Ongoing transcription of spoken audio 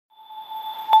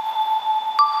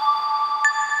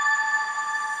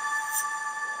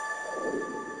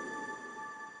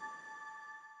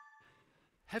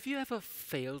Have you ever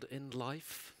failed in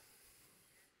life?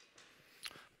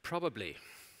 Probably.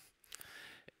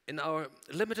 In our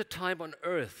limited time on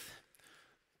Earth,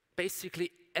 basically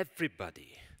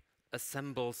everybody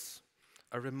assembles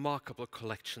a remarkable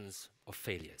collection of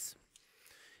failures.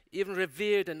 Even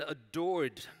revered and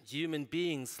adored human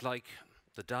beings like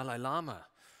the Dalai Lama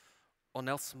or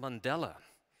Nelson Mandela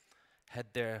had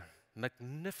their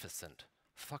magnificent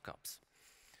fuck-ups.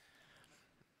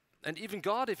 And even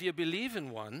God, if you believe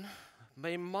in one,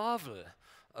 may marvel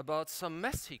about some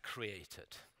mess he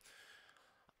created.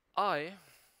 I,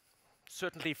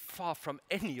 certainly far from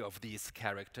any of these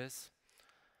characters,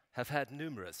 have had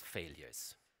numerous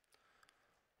failures.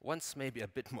 Once maybe a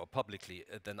bit more publicly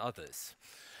than others.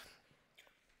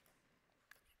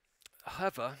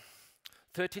 However,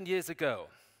 13 years ago,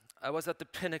 I was at the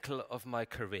pinnacle of my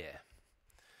career.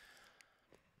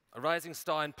 A rising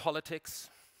star in politics,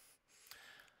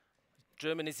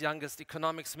 Germany's youngest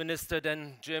economics minister,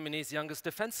 then Germany's youngest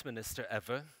defense minister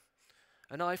ever,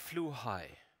 and I flew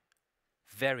high,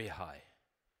 very high,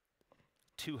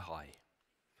 too high.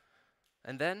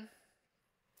 And then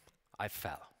I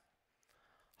fell,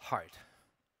 hard,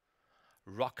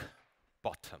 rock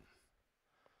bottom.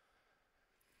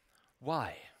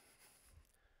 Why?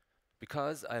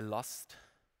 Because I lost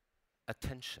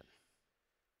attention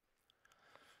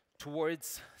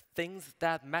towards things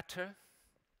that matter,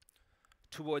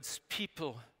 towards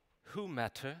people who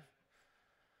matter,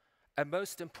 and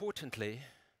most importantly,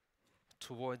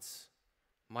 towards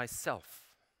myself.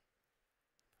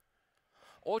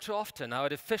 All too often, our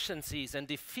deficiencies and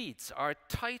defeats are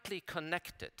tightly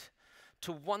connected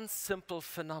to one simple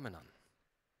phenomenon: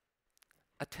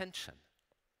 attention.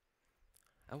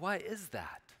 And why is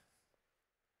that?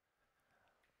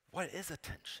 What is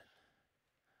attention?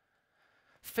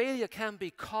 Failure can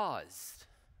be caused,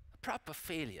 proper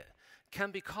failure,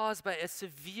 can be caused by a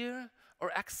severe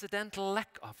or accidental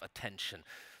lack of attention,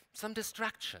 some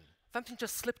distraction, something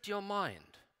just slipped your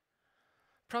mind.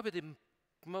 Probably the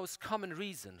most common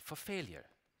reason for failure.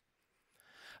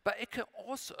 But it can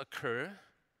also occur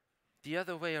the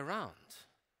other way around,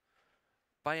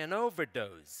 by an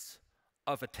overdose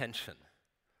of attention.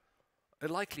 It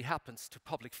likely happens to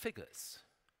public figures,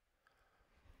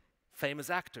 famous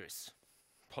actors,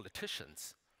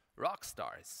 politicians, rock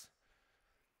stars,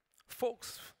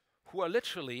 folks who are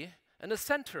literally in the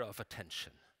center of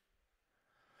attention.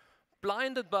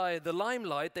 Blinded by the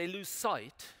limelight, they lose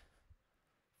sight,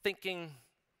 thinking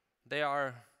they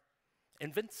are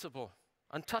invincible,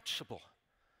 untouchable.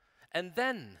 And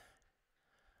then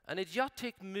an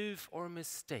idiotic move or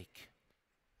mistake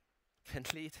can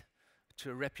lead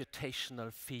to a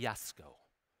reputational fiasco,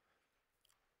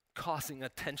 causing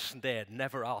attention they had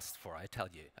never asked for. I tell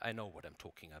you, I know what I'm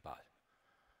talking about.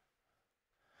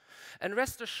 And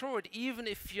rest assured, even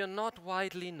if you're not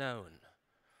widely known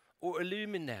or a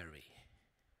luminary,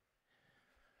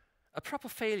 a proper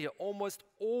failure almost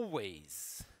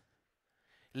always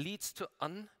leads to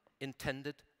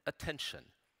unintended attention.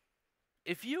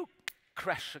 If you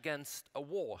crash against a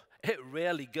wall, it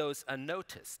rarely goes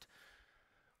unnoticed,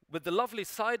 with the lovely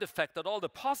side effect that all the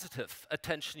positive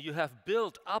attention you have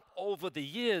built up over the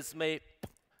years may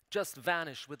just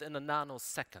vanish within a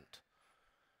nanosecond,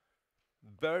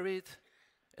 buried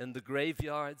in the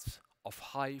graveyards of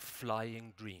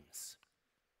high-flying dreams.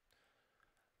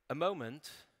 A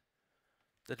moment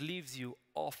that leaves you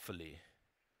awfully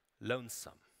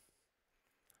lonesome.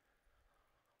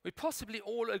 We possibly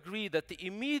all agree that the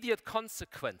immediate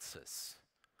consequences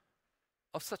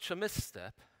of such a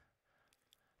misstep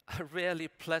are rarely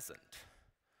pleasant.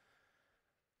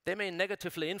 They may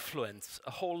negatively influence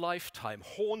a whole lifetime,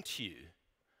 haunt you,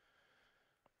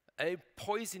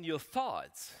 poison your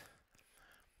thoughts.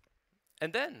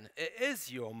 And then it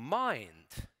is your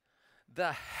mind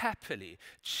that happily,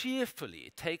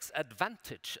 cheerfully takes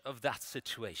advantage of that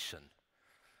situation.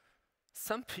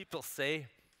 Some people say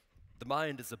the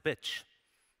mind is a bitch.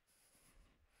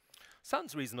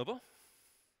 Sounds reasonable.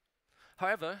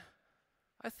 However,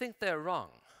 I think they're wrong.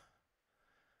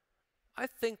 I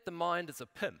think the mind is a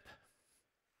pimp,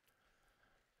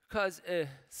 because it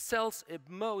sells its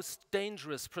most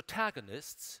dangerous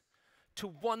protagonists to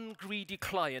one greedy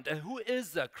client. And who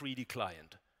is that greedy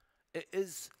client? It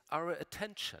is our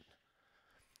attention.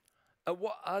 And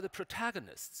what are the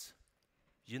protagonists?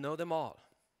 You know them all.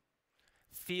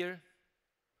 Fear,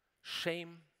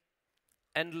 shame,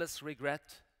 endless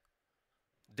regret,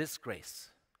 disgrace.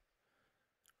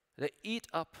 They eat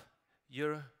up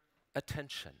your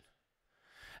attention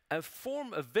and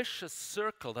form a vicious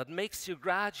circle that makes you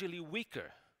gradually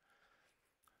weaker,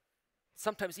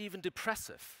 sometimes even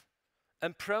depressive,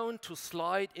 and prone to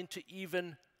slide into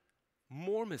even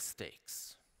more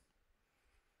mistakes.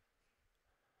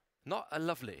 Not a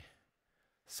lovely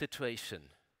situation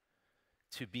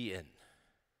to be in.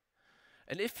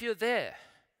 And if you're there,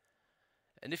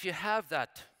 and if you have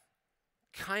that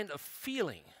kind of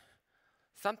feeling,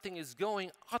 something is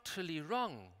going utterly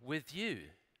wrong with you,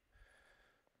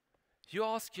 you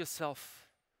ask yourself,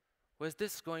 where's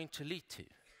this going to lead to?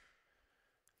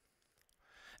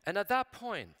 And at that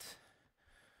point,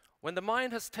 when the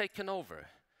mind has taken over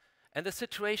and the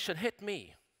situation hit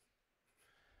me,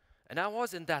 and I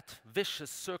was in that vicious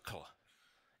circle,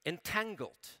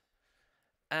 entangled,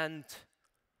 and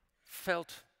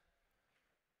felt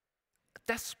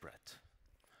desperate,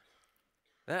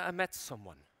 then I met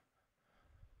someone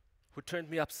who turned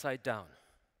me upside down,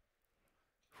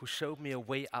 who showed me a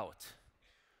way out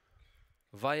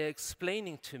via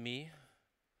explaining to me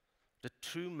the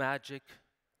true magic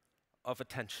of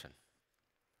attention.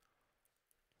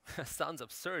 Sounds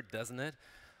absurd, doesn't it?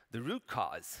 The root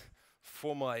cause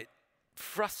for my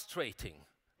frustrating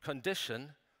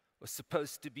condition was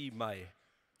supposed to be my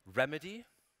remedy.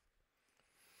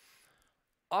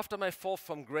 After my fall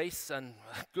from grace and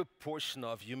a good portion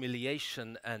of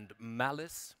humiliation and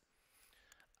malice,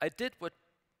 I did what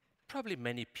probably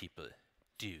many people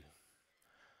do.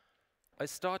 I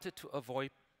started to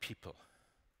avoid people,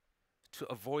 to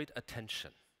avoid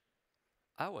attention.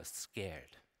 I was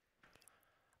scared.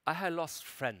 I had lost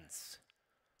friends,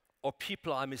 or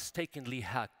people I mistakenly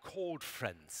had called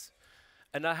friends,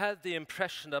 and I had the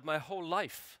impression that my whole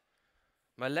life,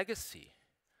 my legacy,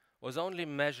 was only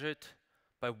measured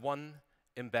by one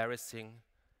embarrassing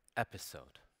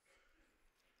episode.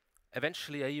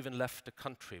 Eventually, I even left the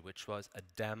country, which was a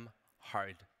damn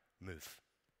hard move.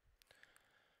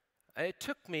 And it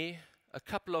took me a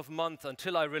couple of months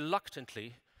until I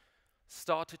reluctantly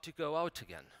started to go out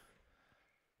again,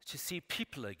 to see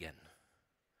people again,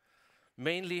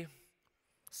 mainly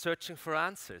searching for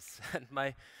answers. And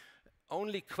my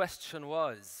only question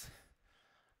was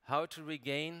how to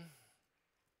regain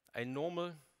a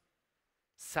normal,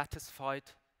 satisfied,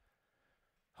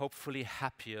 hopefully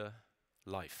happier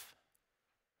life.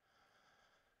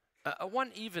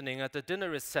 One evening at the dinner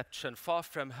reception far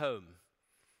from home,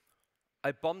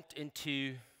 I bumped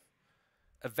into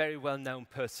a very well-known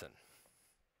person.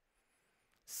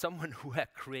 Someone who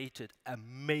had created a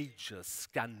major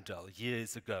scandal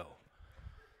years ago.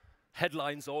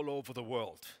 Headlines all over the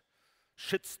world.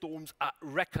 Shitstorms at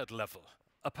record level.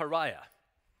 A pariah.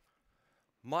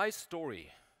 My story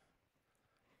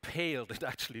paled and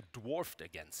actually dwarfed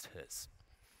against his.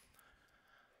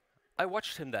 I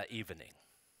watched him that evening.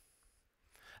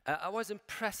 I was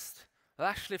impressed,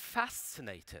 actually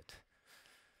fascinated,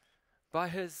 by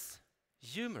his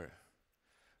humor,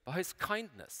 by his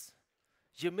kindness,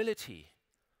 humility,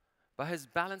 by his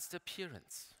balanced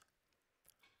appearance.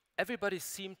 Everybody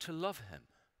seemed to love him.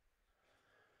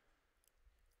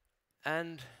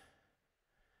 And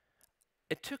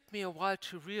it took me a while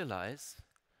to realize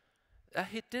that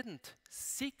he didn't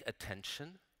seek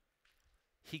attention,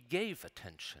 he gave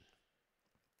attention.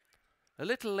 A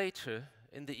little later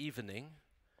in the evening,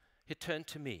 he turned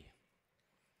to me.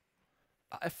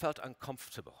 I felt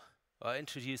uncomfortable. I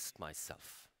introduced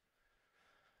myself.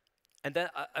 And then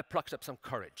I plucked up some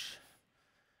courage.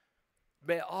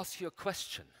 May I ask you a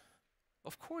question?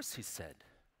 Of course, he said.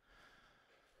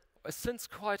 Since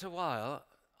quite a while,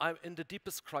 I'm in the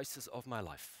deepest crisis of my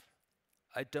life.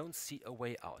 I don't see a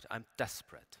way out. I'm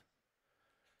desperate.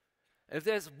 If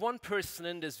there's one person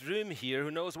in this room here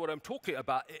who knows what I'm talking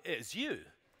about, it is you.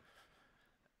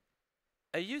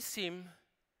 And you seem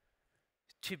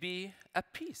to be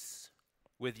at peace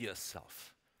with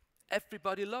yourself.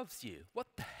 Everybody loves you. What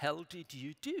the hell did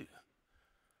you do?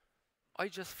 I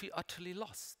just feel utterly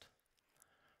lost.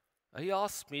 And he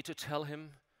asked me to tell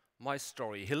him my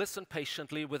story. He listened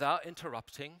patiently without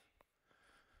interrupting.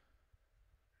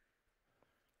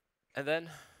 And then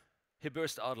he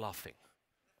burst out laughing.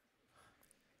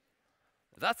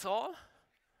 That's all?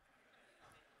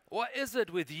 What is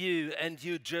it with you and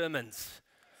you Germans?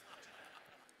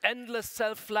 Endless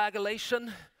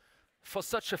self-flagellation for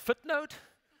such a footnote?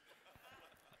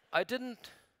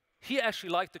 He actually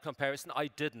liked the comparison. I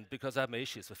didn't, because I had my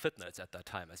issues with footnotes at that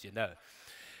time, as you know.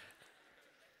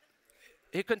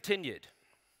 He continued.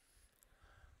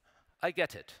 I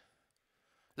get it.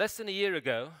 Less than a year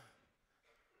ago,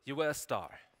 you were a star.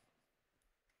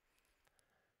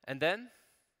 And then,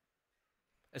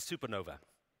 a supernova.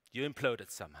 You imploded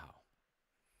somehow.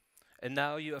 And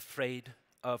now you're afraid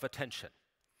of attention.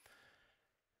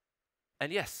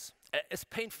 And yes, it's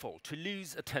painful to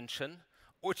lose attention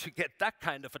or to get that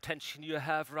kind of attention you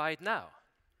have right now.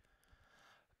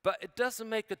 But it doesn't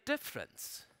make a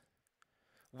difference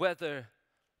whether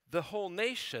the whole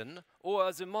nation, or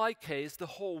as in my case, the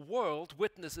whole world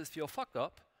witnesses your fuck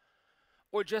up,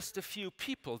 or just a few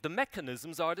people. The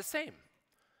mechanisms are the same.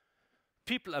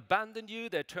 People abandon you,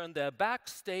 they turn their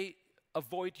backs, they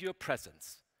avoid your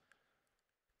presence.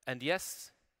 And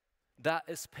yes, that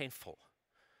is painful.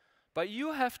 But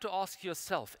you have to ask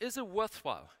yourself, is it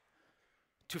worthwhile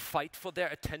to fight for their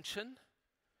attention?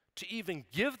 To even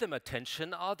give them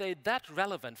attention? Are they that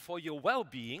relevant for your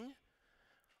well-being?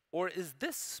 Or is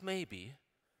this maybe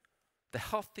the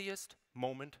healthiest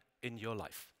moment in your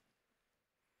life?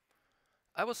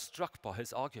 I was struck by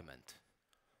his argument.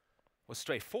 It was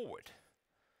straightforward.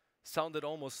 Sounded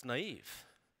almost naive.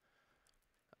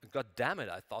 God damn it,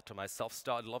 I thought to myself,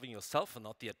 start loving yourself and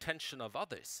not the attention of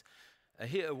others.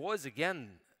 Here it was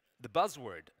again, the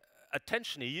buzzword,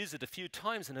 attention. He used it a few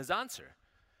times in his answer.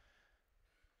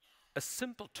 A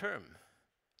simple term,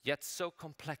 yet so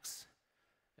complex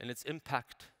in its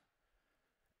impact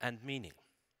and meaning.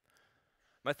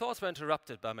 My thoughts were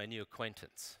interrupted by my new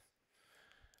acquaintance.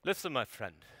 Listen, my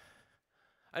friend,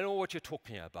 I know what you're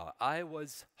talking about. I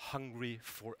was hungry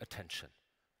for attention,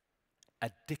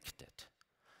 addicted,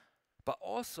 but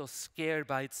also scared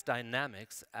by its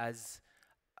dynamics as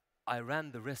I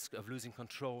ran the risk of losing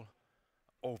control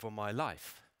over my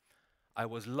life. I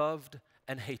was loved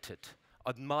and hated,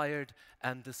 admired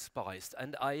and despised,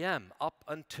 and I am up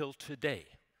until today.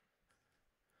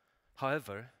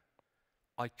 However,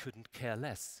 I couldn't care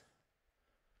less.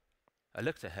 I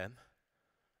looked at him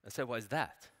and said, "What is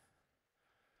that?"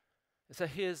 He said,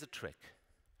 "Here's the trick.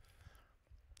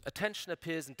 Attention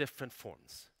appears in different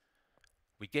forms.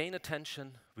 We gain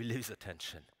attention, we lose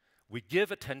attention. We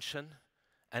give attention,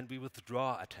 and we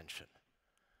withdraw attention.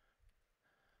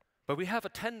 But we have a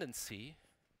tendency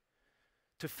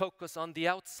to focus on the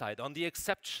outside, on the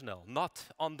exceptional, not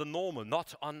on the normal,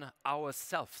 not on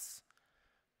ourselves.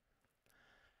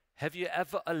 Have you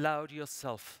ever allowed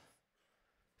yourself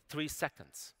 3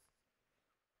 seconds?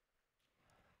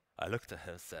 I looked at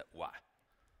her and said, "Why?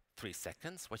 3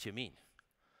 seconds? What do you mean?"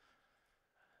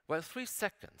 Well, 3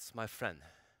 seconds, my friend,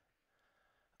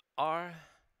 are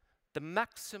the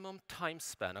maximum time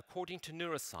span, according to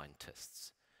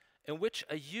neuroscientists, in which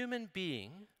a human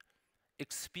being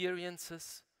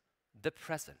experiences the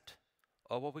present,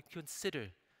 or what we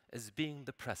consider as being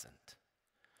the present.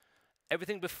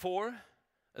 Everything before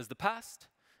is the past,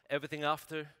 everything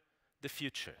after, the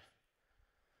future.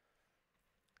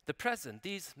 The present,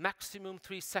 these maximum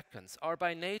 3 seconds, are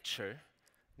by nature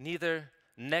neither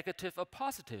negative or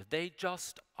positive. They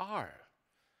just are.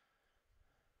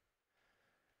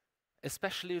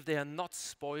 Especially if they are not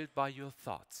spoiled by your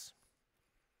thoughts.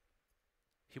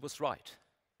 He was right.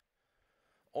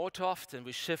 All too often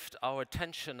we shift our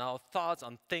attention, our thoughts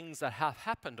on things that have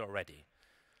happened already.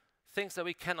 Things that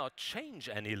we cannot change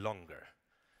any longer.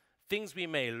 Things we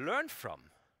may learn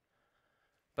from.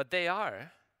 But they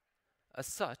are, as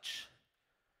such,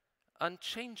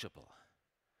 unchangeable.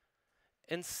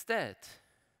 Instead,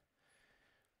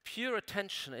 pure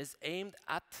attention is aimed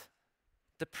at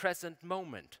the present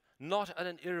moment, not at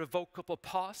an irrevocable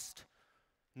past,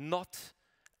 not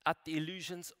at the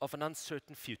illusions of an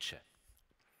uncertain future.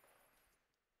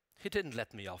 He didn't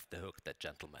let me off the hook, that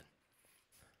gentleman.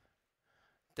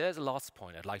 There's a last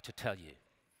point I'd like to tell you.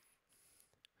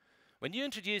 When you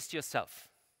introduced yourself,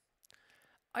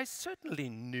 I certainly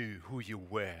knew who you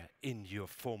were in your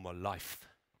former life.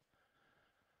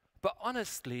 But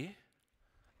honestly,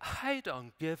 I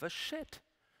don't give a shit.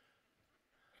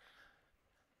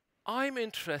 I'm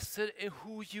interested in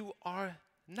who you are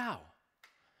now.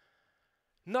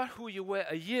 Not who you were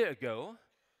a year ago,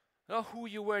 not who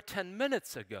you were 10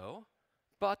 minutes ago,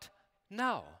 but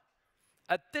now.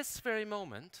 At this very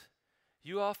moment,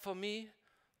 you are for me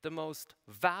the most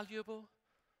valuable,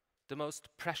 the most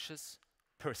precious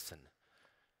person.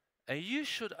 And you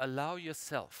should allow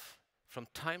yourself from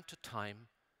time to time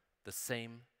the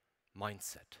same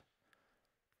mindset.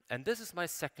 And this is my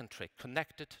second trick,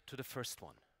 connected to the first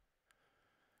one.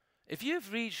 If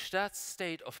you've reached that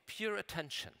state of pure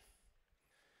attention,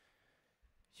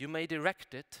 you may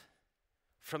direct it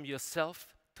from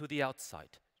yourself to the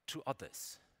outside, to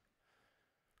others.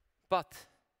 But,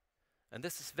 and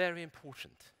this is very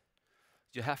important,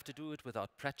 you have to do it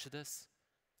without prejudice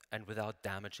and without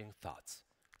damaging thoughts.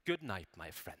 Good night, my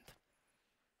friend.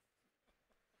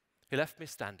 He left me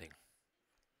standing,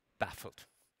 baffled.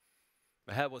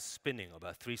 My hair was spinning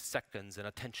about 3 seconds and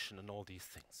attention and all these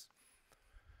things.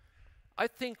 I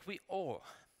think we all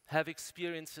have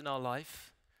experienced in our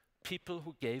life people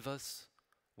who gave us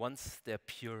once their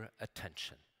pure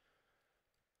attention.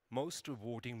 Most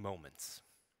rewarding moments.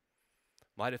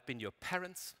 Might have been your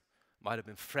parents, might have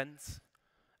been friends,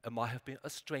 it might have been a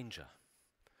stranger.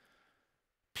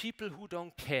 People who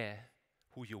don't care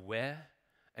who you were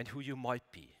and who you might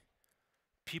be.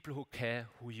 People who care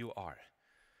who you are.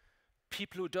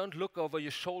 People who don't look over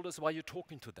your shoulders while you're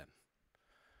talking to them.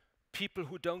 People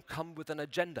who don't come with an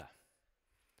agenda.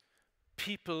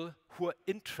 People who are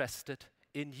interested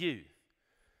in you.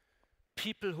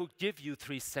 People who give you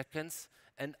 3 seconds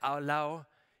and allow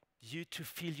you to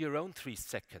feel your own 3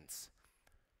 seconds.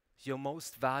 Your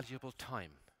most valuable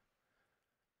time.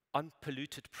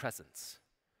 Unpolluted presence.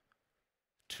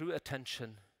 True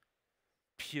attention,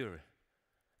 pure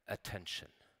attention.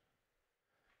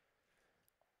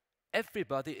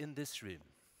 Everybody in this room,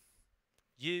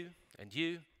 you and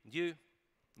you and you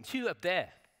and you up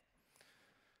there,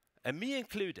 and me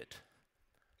included,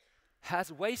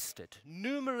 has wasted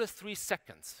numerous 3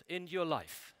 seconds in your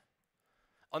life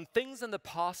on things in the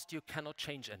past you cannot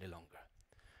change any longer.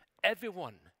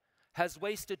 Everyone has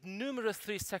wasted numerous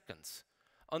 3 seconds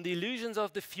on the illusions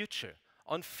of the future,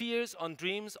 on fears, on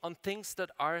dreams, on things that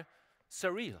are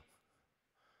surreal.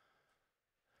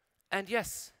 And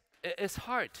yes, it is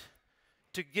hard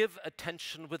to give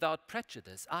attention without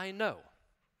prejudice, I know.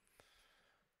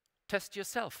 Test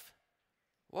yourself.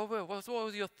 What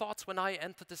were your thoughts when I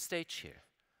entered the stage here?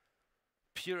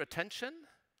 Pure attention?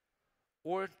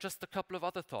 Or just a couple of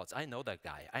other thoughts? I know that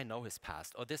guy, I know his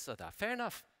past, or this or that. Fair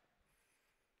enough.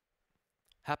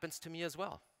 Happens to me as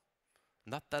well.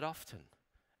 Not that often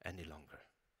any longer.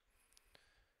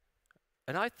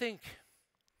 And I think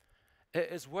it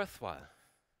is worthwhile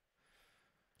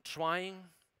trying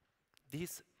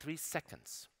these 3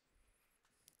 seconds,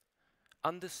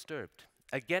 undisturbed,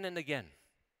 again and again,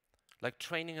 like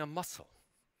training a muscle,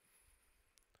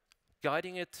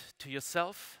 guiding it to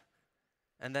yourself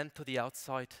and then to the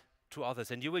outside, to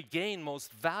others. And you will gain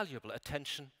most valuable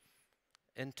attention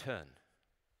in turn.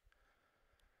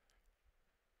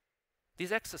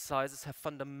 These exercises have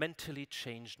fundamentally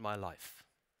changed my life.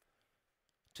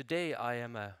 Today I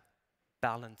am a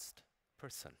balanced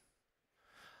person.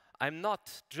 I'm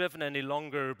not driven any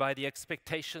longer by the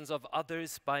expectations of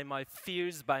others, by my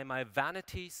fears, by my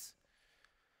vanities,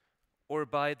 or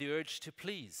by the urge to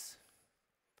please.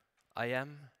 I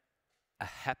am a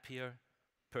happier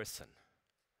person.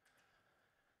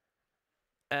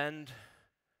 And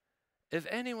if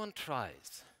anyone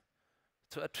tries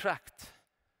to attract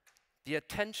the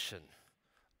attention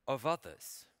of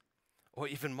others, or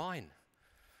even mine,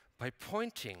 by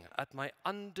pointing at my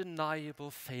undeniable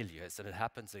failures, and it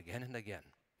happens again and again,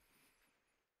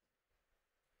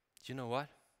 do you know what?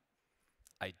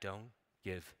 I don't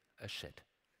give a shit.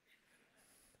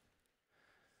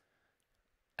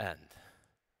 And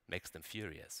makes them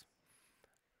furious.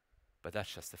 But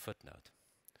that's just a footnote.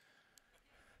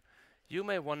 You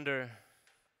may wonder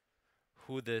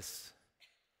who this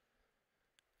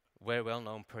very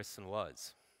well-known person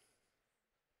was.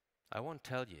 I won't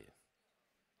tell you,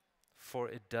 for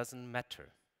it doesn't matter.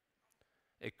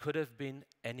 It could have been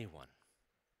anyone.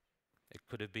 It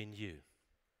could have been you.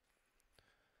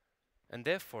 And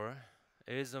therefore,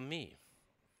 it is on me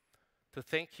to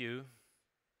thank you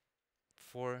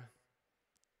for,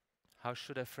 how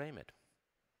should I frame it?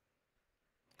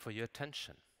 For your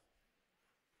attention.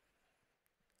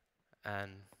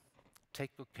 And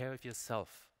take good care of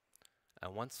yourself.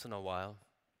 And once in a while,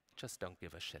 just don't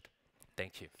give a shit.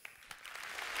 Thank you.